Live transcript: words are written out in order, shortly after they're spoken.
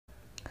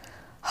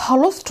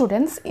Hello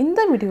students, in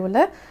the video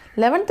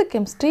 11th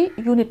chemistry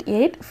unit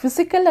 8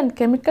 physical and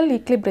chemical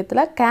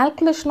equilibrium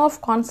calculation of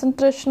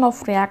concentration of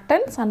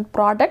reactants and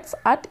products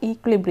at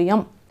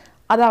equilibrium.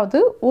 அதாவது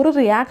ஒரு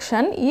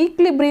reaction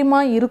equilibrium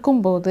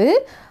இருக்கும்போது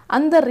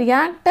அந்த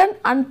reactant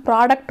and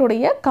product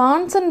உடைய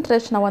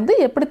concentration வந்து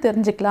எப்படி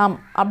தெரிஞ்சிக்கலாம்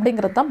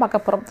அப்படிங்கறது தான்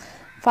பார்க்க போறோம்.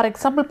 For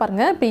example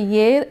பாருங்க இப்போ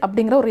A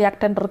அப்படிங்கற ஒரு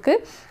reactant இருக்கு.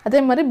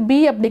 அதே மாதிரி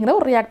B அப்படிங்கற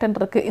ஒரு reactant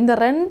இருக்கு. இந்த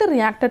ரெண்டு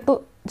reactant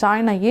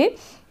join ஆகி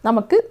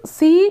நமக்கு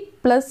C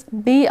plus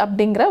D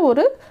அப்படிங்கற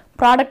ஒரு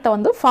ப்ராடக்ட்டை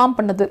வந்து ஃபார்ம்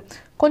பண்ணுது.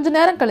 கொஞ்ச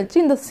நேரம் கழிச்சு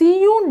இந்த C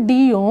யும் D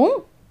யும்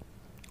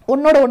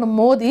ஒண்ணோட ஒண்ணு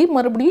மோதி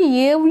மறுபடியும்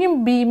A யும்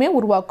B யுமே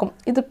உருவாக்கும்.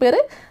 இது பேரு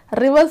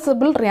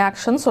ரிவர்சிபிள்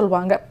ரியாக்ஷன்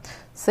சொல்வாங்க.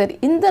 சரி,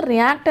 இந்த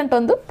ரியாக்டன்ட்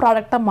வந்து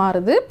ப்ராடக்ட்டா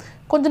மாறுது.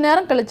 கொஞ்ச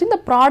நேரம் கழிச்சு இந்த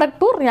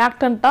ப்ராடக்ட்டும்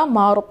ரியாக்டன்ட்டா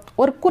மாறும்.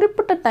 ஒரு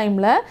குறிப்பிட்ட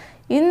டைம்ல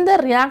இந்த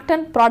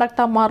ரியாக்டன்ட்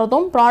ப்ராடக்ட்டா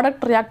மாறதும்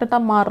ப்ராடக்ட் ரியாக்டன்ட்டா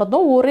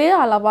மாறதும் ஒரே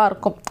அளவா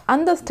இருக்கும்.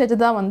 அந்த ஸ்டேஜ்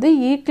தான் வந்து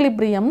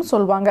ஈக்லிபிரியம்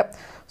சொல்வாங்க.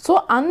 சோ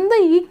அந்த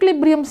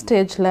ஈக்லிபிரியம்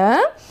ஸ்டேஜ்ல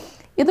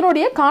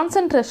இதனுடைய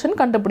கான்சன்ட்ரேஷன்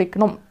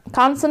கண்டுபிடிக்கணும்.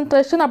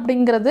 கான்சன்ட்ரேஷன்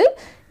அப்படிங்கிறது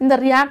இந்த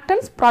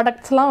ரியாக்டன்ட்ஸ்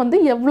ப்ராடக்ட்ஸ்லாம் வந்து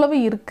எவ்வளவு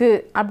இருக்கு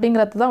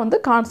அப்படிங்கிறது தான் வந்து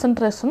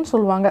கான்சன்ட்ரேஷன்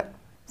சொல்வாங்க.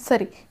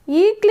 சரி,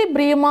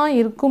 ஈக்லிபிரியமா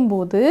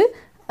இருக்கும்போது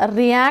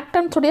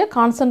ரியாக்டன்ட்ஸ் உடைய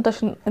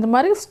கான்சன்ட்ரேஷன் இந்த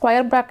மாதிரி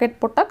ஸ்கொயர் பிராக்கெட்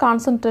போட்டா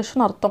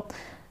கான்சன்ட்ரேஷன் அர்த்தம்.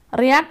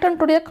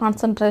 ரியாக்டன்ட் உடைய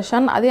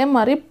கான்சன்ட்ரேஷன் அதே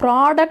மாதிரி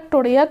ப்ராடக்ட்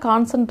உடைய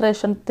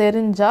கான்சன்ட்ரேஷன்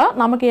தெரிஞ்சா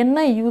நமக்கு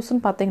என்ன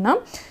யூஸ்னு பாத்தீங்கன்னா,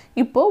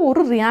 இப்போ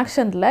ஒரு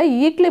ரியாக்ஷன்ல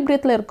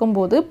ஈக்லிபிரியத்துல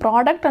இருக்கும்போது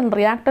ப்ராடக்ட் அண்ட்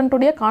ரியாக்டன்ட்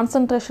உடைய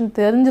கான்சன்ட்ரேஷன்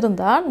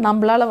தெரிஞ்சிருந்தா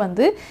நம்மளால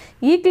வந்து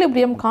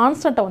ஈக்லிபிரியம்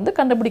கான்ஸ்டன்ட்டை வந்து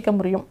கண்டுபிடிக்க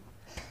முடியும்.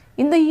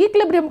 இந்த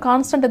ஈக்லிபிரியம்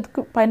கான்ஸ்டன்ட்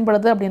எதுக்கு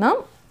பயன்படுது அப்படின்னா,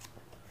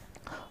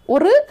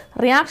 ஒரு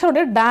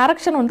ரியாக்ஷனுடைய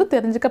டைரக்ஷன் வந்து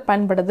தெரிஞ்சுக்க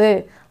பயன்படுது.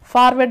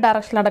 ஃபார்வர்ட்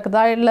டைரக்ஷன்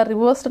நடக்குதா இல்ல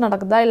ரிவர்ஸ்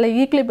நடக்குதா இல்ல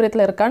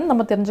ஈக்லிபிரியத்துல இருக்கான்னு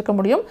நம்ம தெரிஞ்சுக்க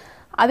முடியும்.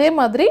 அதே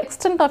மாதிரி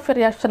எக்ஸ்டென்ட் ஆஃப்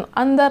ரியாக்ஷன்,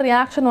 அந்த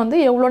ரியாக்ஷன் வந்து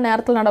எவ்வளவு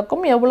நேரத்துல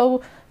நடக்கும், எவ்வளவு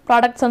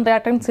ப்ராடக்ட்ஸ் அண்ட்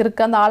ரியாக்டன்ட்ஸ்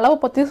இருக்கு அந்த அளவு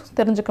பத்தி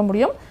தெரிஞ்சுக்க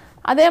முடியும்.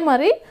 அதே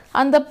மாதிரி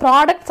அந்த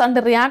ப்ராடக்ட்ஸ் அண்ட்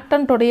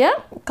ரியாக்டன்ட் உடைய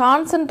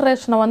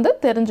கான்சன்ட்ரேஷனை வந்து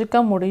தெரிஞ்சுக்க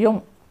முடியும்.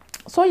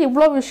 ஸோ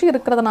இவ்வளோ விஷயம்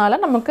இருக்கிறதுனால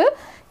நமக்கு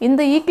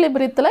இந்த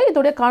ஈக்லிபிரியத்தில்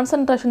இதோடைய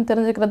கான்சன்ட்ரேஷன்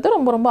தெரிஞ்சுக்கிறது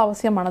ரொம்ப ரொம்ப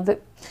அவசியமானது.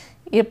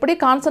 எப்படி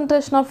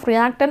கான்சன்ட்ரேஷன் ஆஃப்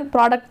ரியாக்டன்ட்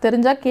ப்ராடக்ட்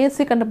தெரிஞ்சால்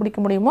கேசி கண்டுபிடிக்க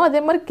முடியுமோ அதே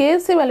மாதிரி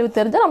கேசி வேல்யூ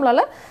தெரிஞ்சால்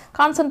நம்மளால்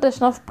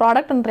கான்சன்ட்ரேஷன் ஆஃப்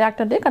ப்ராடக்ட் அண்ட்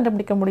ரியாக்டன்ட்டையும்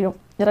கண்டுபிடிக்க முடியும்.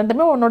 இது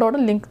ரெண்டுமே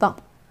ஒன்னோட லிங்க் தான்.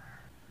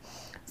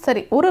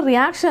 சரி, ஒரு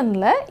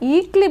ரியாக்ஷனில்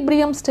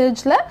ஈக்லிபிரியம்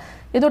ஸ்டேஜில்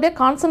இதோடைய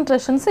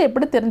கான்சன்ட்ரேஷன்ஸை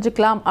எப்படி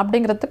தெரிஞ்சுக்கலாம்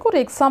அப்படிங்கிறதுக்கு ஒரு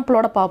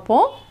எக்ஸாம்பிளோட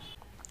பார்ப்போம்.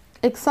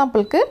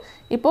 எக்ஸாம்பிளுக்கு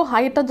இப்போது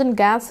ஹைட்ரஜன்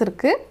கேஸ்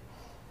இருக்குது.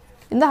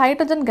 இந்த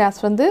ஹைட்ரஜன்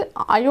கேஸ் வந்து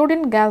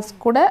அயோடின் கேஸ்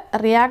கூட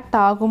ரியாக்ட்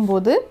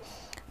ஆகும்போது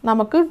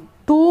நமக்கு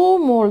 2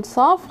 moles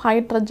ஆஃப்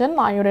ஹைட்ரஜன்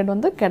அயோடைடு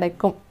வந்து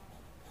கிடைக்கும்.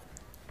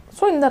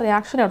 ஸோ இந்த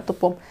ரியாக்ஷன்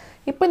எடுத்துப்போம்.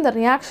 இப்போ இந்த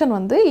ரியாக்ஷன்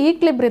வந்து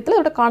ஈக்லிபிரியத்தில்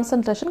இதோட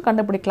கான்சன்ட்ரேஷன்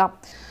கண்டுபிடிக்கலாம்.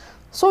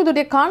 ஸோ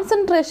இதோடைய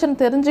கான்சன்ட்ரேஷன்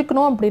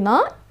தெரிஞ்சுக்கணும் அப்படின்னா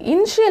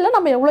இனிஷியலாக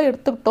நம்ம எவ்வளோ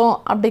எடுத்துக்கிட்டோம்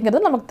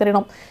அப்படிங்கிறது நமக்கு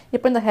தெரியணும்.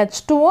 இப்போ இந்த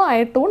H2வும்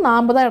I2வும்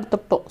நாம் தான்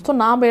எடுத்துக்கிட்டோம். ஸோ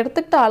நாம்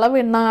எடுத்துக்கிட்ட அளவு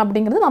என்ன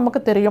அப்படிங்கிறது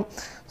நமக்கு தெரியும்.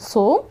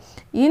 So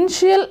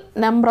initial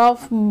number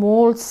of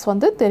moles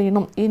வந்து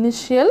தெரியணும்.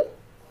 இனிஷியல்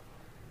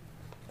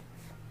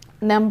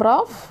நம்பர்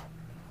ஆஃப்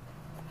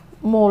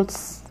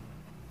மோல்ஸ்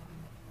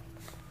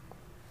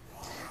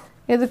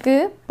எதுக்கு?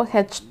 இப்போ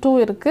H2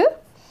 இருக்குது,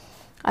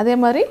 அதே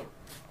மாதிரி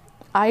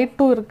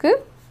I2 இருக்குது,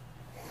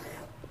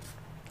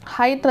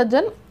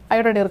 ஹைட்ரஜன்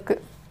அயோடைடு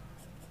இருக்குது.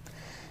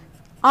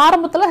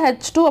 ஆரம்பத்தில்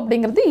H2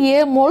 அப்படிங்கிறது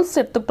A மோல்ஸ்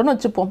எடுத்துக்கிட்டோன்னு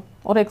வச்சுப்போம்,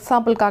 ஒரு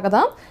எக்ஸாம்பிளுக்காக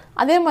தான்.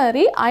 அதே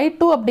மாதிரி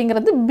I2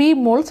 அப்படிங்கிறது B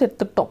மோல்ஸ்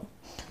எடுத்துக்கிட்டோம்.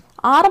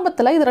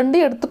 ஆரம்பத்தில் இது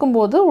ரெண்டையும் எடுத்துக்கும்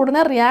போது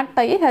உடனே ரியாக்ட்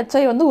ஆகி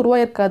HI வந்து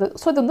உருவாயிருக்காது.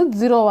 ஸோ இது வந்து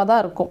 0வாக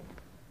தான் இருக்கும்.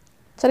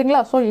 சரிங்களா?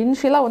 ஸோ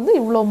இனிஷியலாக வந்து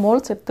இவ்வளோ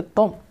மோல்ஸ்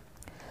எடுத்துக்கிட்டோம்.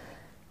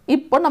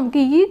 இப்போ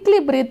நமக்கு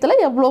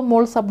ஈக்லிபிரியத்தில் எவ்வளோ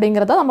மோல்ஸ்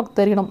அப்படிங்கிறத நமக்கு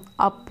தெரியணும்.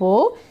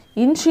 அப்போது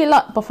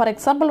இனிஷியலாக இப்போ ஃபார்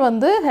எக்ஸாம்பிள்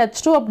வந்து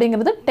H2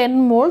 அப்படிங்கிறது 10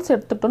 மோல்ஸ்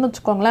எடுத்துக்கிட்டோன்னு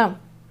வச்சுக்கோங்களேன்.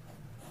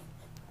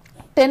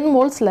 10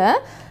 மோல்ஸில்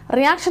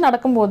ரியாக்ஷன்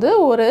நடக்கும்போது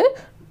ஒரு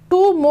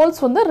 2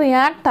 மோல்ஸ் வந்து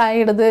ரியாக்ட்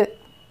ஆகிடுது.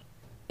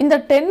 இந்த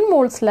 10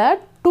 மோல்ஸில்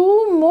 2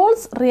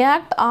 மோல்ஸ்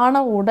ரியாக்ட்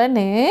ஆன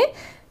உடனே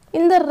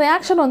இந்த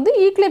ரியாக்ஷன் வந்து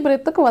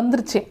ஈக்லிபிரியத்துக்கு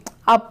வந்துருச்சு.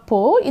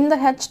 அப்போது இந்த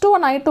H2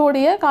 and I2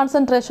 உடைய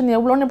கான்சன்ட்ரேஷன்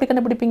எவ்வளோன்னு எப்படி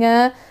கண்டுபிடிப்பீங்க?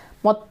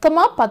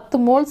 மொத்தமாக 10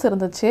 மோல்ஸ்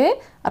இருந்துச்சு,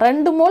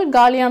 2 மோல்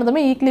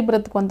காலியானதுமே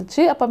ஈக்லிபிரியத்துக்கு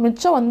வந்துச்சு. அப்போ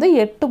மிச்சம் வந்து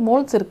 8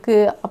 மோல்ஸ்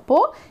இருக்குது.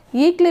 அப்போது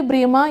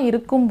ஈக்லிபிரியமாக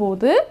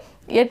இருக்கும்போது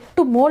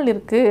 8 மோல்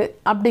இருக்குது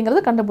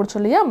அப்படிங்கிறது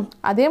கண்டுபிடிச்சோம் இல்லையா?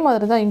 அதே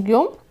மாதிரி தான்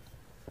இங்கேயும்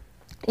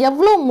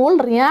எவ்வளோ மோல்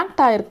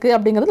ரியாக்ட் ஆகிருக்கு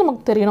அப்படிங்கிறது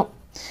நமக்கு தெரியணும்.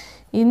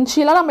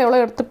 இனிஷியலாக நம்ம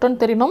எவ்வளோ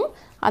எடுத்துக்கிட்டோன்னு தெரியணும்.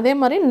 அதே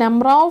மாதிரி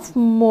number of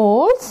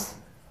moles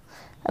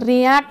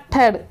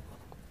reacted,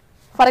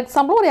 for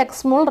example ஒரு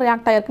X மோல்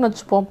ரியாக்ட் ஆகிருக்குன்னு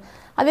வச்சுப்போம்.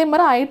 அதே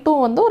மாதிரி I2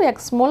 வந்து ஒரு X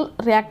மோல்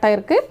ரியாக்ட்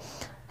ஆகிருக்கு,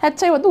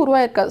 HI வந்து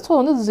உருவாயிருக்காது. ஸோ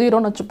வந்து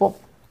 0ன்னு வச்சுப்போம்.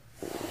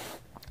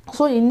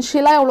 ஸோ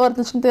இனிஷியலாக எவ்வளோ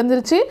இருந்துச்சுன்னு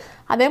தெரிஞ்சிருச்சு,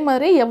 அதே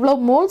மாதிரி எவ்வளோ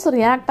மோல்ஸ்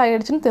ரியாக்ட்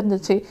ஆகிடுச்சுன்னு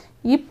தெரிஞ்சிச்சு.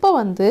 இப்போ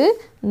வந்து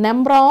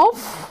number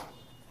of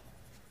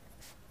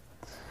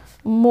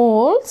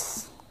moles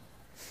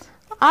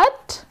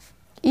at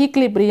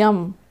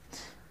equilibrium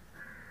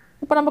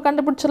இப்போ நம்ம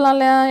கண்டுபிடிச்சிடலாம்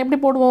இல்லையா? எப்படி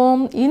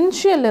போடுவோம்?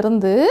 இனிஷியல்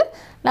இருந்து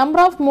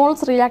நம்பர் ஆஃப்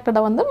மோல்ஸ்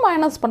ரியாக்டடை வந்து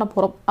மைனஸ் பண்ண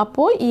போகிறோம்.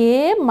 அப்போது A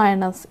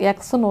மைனஸ்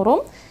எக்ஸ்ன்னு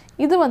வரும்.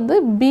 இது வந்து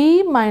B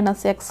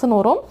மைனஸ் எக்ஸ்ன்னு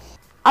வரும்.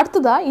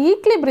 அடுத்ததாக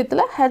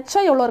ஈக்லிபிரியத்தில்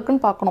HI எவ்வளோ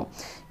இருக்குன்னு பார்க்கணும்.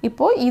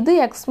 இப்போது இது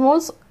எக்ஸ்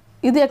மோல்ஸ்,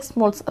 இது எக்ஸ்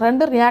மோல்ஸ்,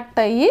 ரெண்டு ரியாக்ட்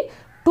ஆகி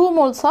 2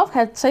 மோல்ஸ் ஆஃப்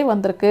HI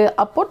வந்திருக்கு.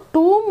 அப்போது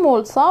 2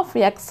 மோல்ஸ் ஆஃப்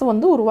எக்ஸ்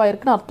வந்து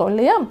உருவாயிருக்குன்னு அர்த்தம்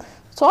இல்லையா?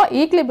 ஸோ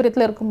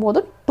ஈக்லிபிரியத்தில் இருக்கும்போது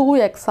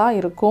 2xஆக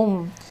இருக்கும்.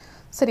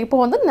 சரி, இப்போ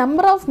வந்து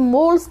நம்பர் ஆஃப்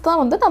மோல்ஸ் தான்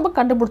வந்து நம்ம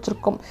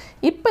கண்டுபிடிச்சிருக்கோம்.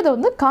 இப்போ இதை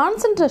வந்து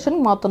கான்சன்ட்ரேஷன்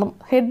மாற்றணும்.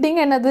 ஹெட்டிங்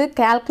என்னது?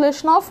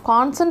 Calculation of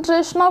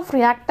concentration of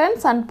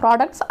reactance and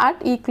products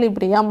at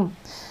equilibrium.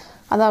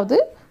 அதாவது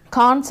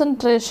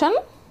கான்சன்ட்ரேஷன்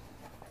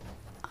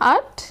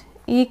அட்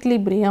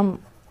ஈக்லிபிரியம்,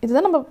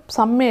 இதுதான் நம்ம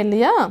சம்மே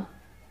இல்லையா?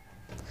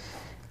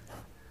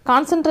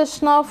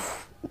 கான்சன்ட்ரேஷன் ஆஃப்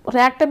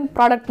ரியாக்டன்ட்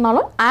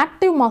ப்ராடக்ட்னாலும்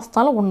ஆக்டிவ்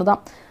மாஸ்னாலும் ஒன்று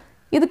தான்.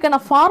 இதுக்கான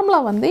ஃபார்முலா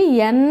வந்து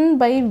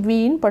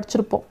N/Vன்னு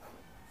படிச்சிருப்போம்.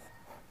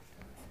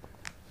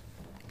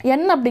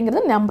 N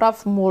அப்படிங்கிறது நம்பர்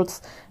ஆஃப் மோல்ஸ்,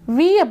 V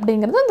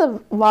அப்படிங்கிறது அந்த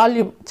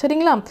வால்யூம்.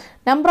 சரிங்களா?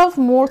 நம்பர் ஆஃப்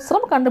மோல்ஸ்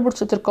நம்ம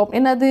கண்டுபிடிச்சி வச்சுருக்கோம்.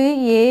 என்னது?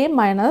 A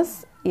minus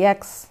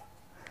X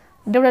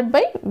divided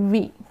by V.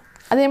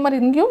 அதே மாதிரி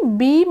இங்கேயும்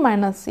B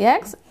minus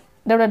X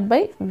divided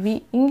by V.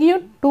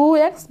 இங்கேயும்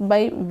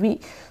 2x/V.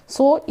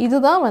 ஸோ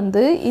இதுதான்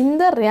வந்து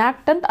இந்த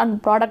ரியாக்டன்ட் அண்ட்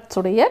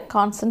ப்ராடக்ட்ஸுடைய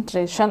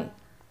கான்சன்ட்ரேஷன்.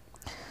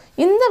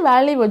 இந்த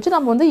வேல்யூ வச்சு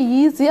நம்ம வந்து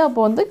ஈஸியாக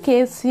இப்போ வந்து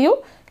KCU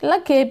இல்லை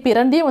KP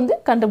ரெண்டையும் வந்து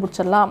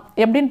கண்டுபிடிச்சிடலாம்.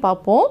 எப்படின்னு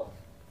பார்ப்போம்.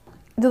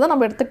 இதுதான்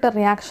நம்ம எடுத்துக்கிட்ட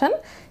ரியாக்ஷன்.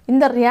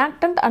 இந்த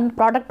ரியாக்டன்ட் அண்ட்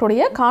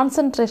ப்ராடக்டுடைய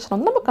கான்சன்ட்ரேஷன்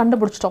வந்து நம்ம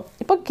கண்டுபிடிச்சிட்டோம்.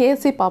 இப்போ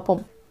KC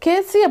பார்ப்போம்.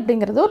 KC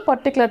அப்படிங்கிறது ஒரு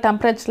பர்டிகுலர்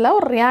டெம்பரேச்சரில்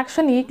ஒரு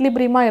ரியாக்ஷன்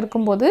ஈக்லிபிரியமாக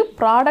இருக்கும்போது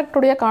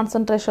ப்ராடக்டுடைய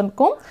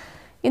கான்சன்ட்ரேஷனுக்கும்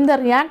இந்த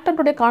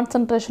ரியாக்டன்ட்டுடைய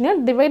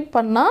கான்சன்ட்ரேஷனையும் டிவைட்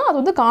பண்ணால் அது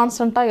வந்து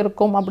கான்ஸ்டண்ட்டாக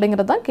இருக்கும்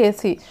அப்படிங்கிறது தான்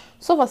KC.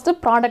 ஸோ ஃபஸ்ட்டு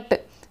ப்ராடக்ட்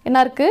என்ன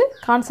இருக்குது?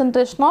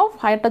 கான்சன்ட்ரேஷன் ஆஃப்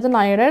ஹைட்ரஜன்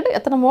அயோடைடு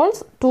எத்தனை moles?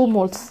 2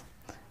 moles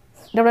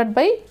divide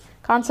by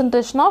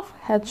concentration of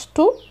H2,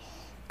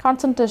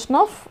 concentration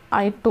of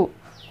I2.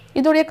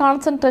 இதோடைய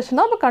கான்சன்ட்ரேஷன்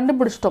தான் நம்ம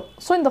கண்டுபிடிச்சிட்டோம்.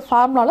 ஸோ இந்த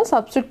ஃபார்முலாவில்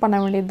சப்ஸ்டியூட் பண்ண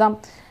வேண்டியது தான்.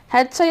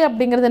 HI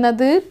அப்படிங்கிறது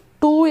என்னது?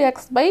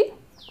 2x/V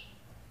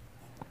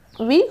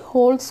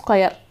ஹோல்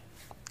ஸ்கொயர்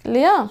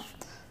இல்லையா?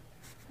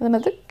 இது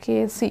என்னது?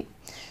 KC.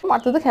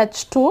 அடுத்தது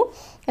H2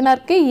 என்ன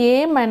இருக்குது? A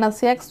மைனஸ்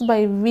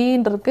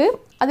x/Vன்னு இருக்குது.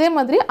 அதே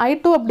மாதிரி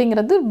I2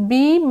 அப்படிங்கிறது B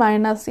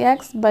மைனஸ்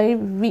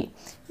x/V.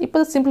 இப்போ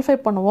சிம்பிளிஃபை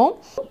பண்ணுவோம்.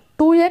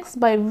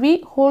 2x/V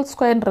ஹோல்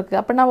ஸ்கொயர்னு இருக்குது.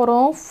 அப்போ என்ன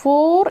வரும்?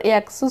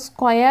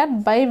 4x²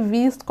 V²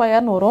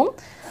 வரும்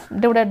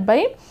டிவைடட் பை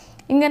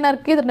இங்கே என்ன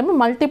இருக்குது? இது ரெண்டுமே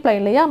மல்டிப்ளை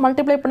இல்லையா?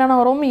 மல்டிப்ளை பண்ண என்ன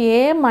வரும்? A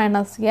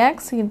minus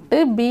X into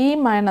B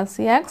minus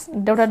X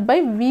divided by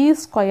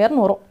V²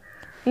 வரும்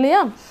இல்லையா?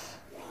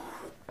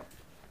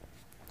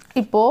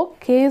 இப்போது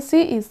KC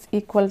is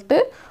equal to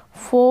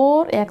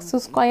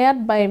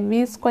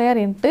 4x²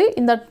 into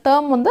இந்த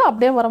டேர்ம் வந்து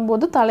அப்படியே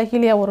வரும்போது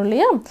தலைகீழியாக வரும்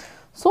இல்லையா?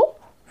 So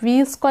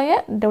V²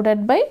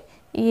 divided by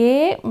A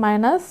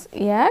minus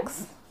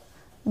X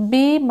B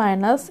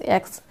minus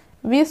X.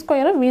 V²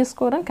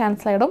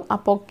 cancel ஆகிடும்.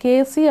 அப்போது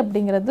KC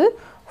அப்படிங்கிறது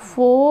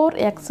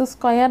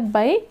 4x²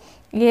 by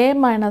A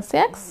minus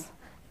X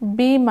B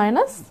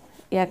minus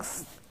X.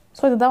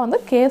 So இதுதான் வந்து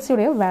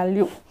KCயுடைய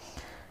வேல்யூ.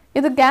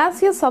 இது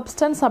கேசியஸ்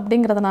சப்ஸ்டன்ஸ்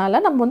அப்படிங்கிறதுனால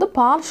நம்ம வந்து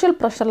பார்ஷியல்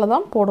ப்ரெஷரில்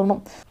தான்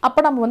போடணும். அப்போ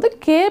நம்ம வந்து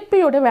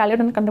KPயோட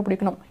வேல்யூ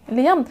கண்டுபிடிக்கணும்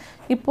இல்லையா?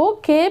 இப்போது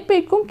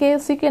KPக்கும்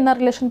KCக்கும் என்ன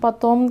ரிலேஷன்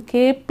பார்த்தோம்?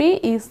 KP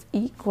is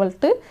equal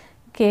to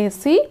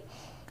KC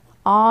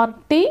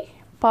RT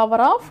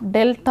power of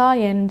delta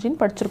என்ஜின்னு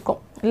படிச்சிருக்கோம்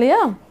இல்லையா?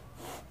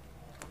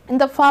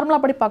 இந்த ஃபார்முலா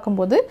படி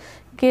பார்க்கும்போது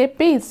KP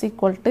is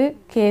equal to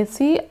KC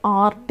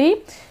RT.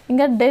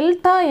 இங்கே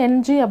டெல்டா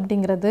என்ஜி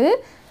அப்படிங்கிறது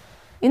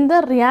இந்த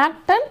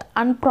reactant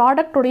and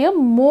ப்ராடக்டுடைய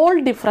mole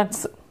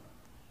difference.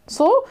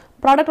 So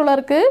product உள்ள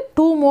இருக்குது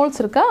 2 மோல்ஸ்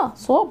இருக்கா?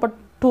 ஸோ அப்போ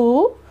 2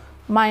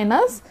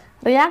 மைனஸ்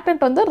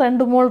ரியாக்டன்ட் வந்து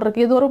 2 மோல்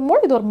இருக்குது. இது ஒரு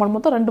மோல், இது ஒரு மோல்,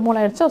 மொத்தம் 2 மோல்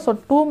ஆகிடுச்சா? So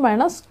 2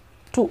 minus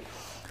 2.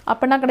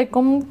 அப்போ என்ன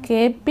கிடைக்கும்?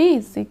 KP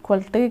is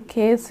equal to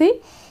KC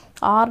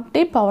RT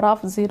power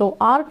of 0.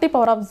 RT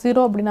power of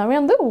 0 அப்படின்னாவே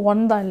வந்து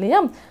 1 தான்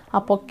இல்லையா?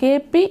 அப்போது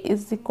KP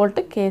is equal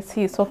to KC.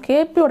 So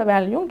KPயோட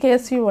வேல்யூயும்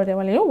KCயோட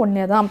வேல்யூயும்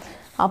ஒன்றே தான்.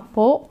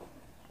 அப்போது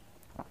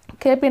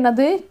KP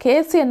என்னது?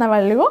 KC என்ன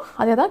வேல்யூவோ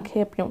அதே தான்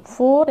KPயும்.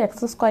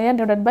 4x²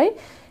 divided by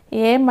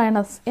A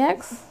minus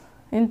X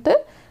into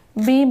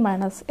B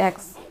minus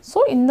X. So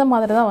இந்த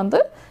மாதிரி தான் வந்து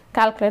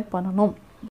கால்குலேட் பண்ணணும்.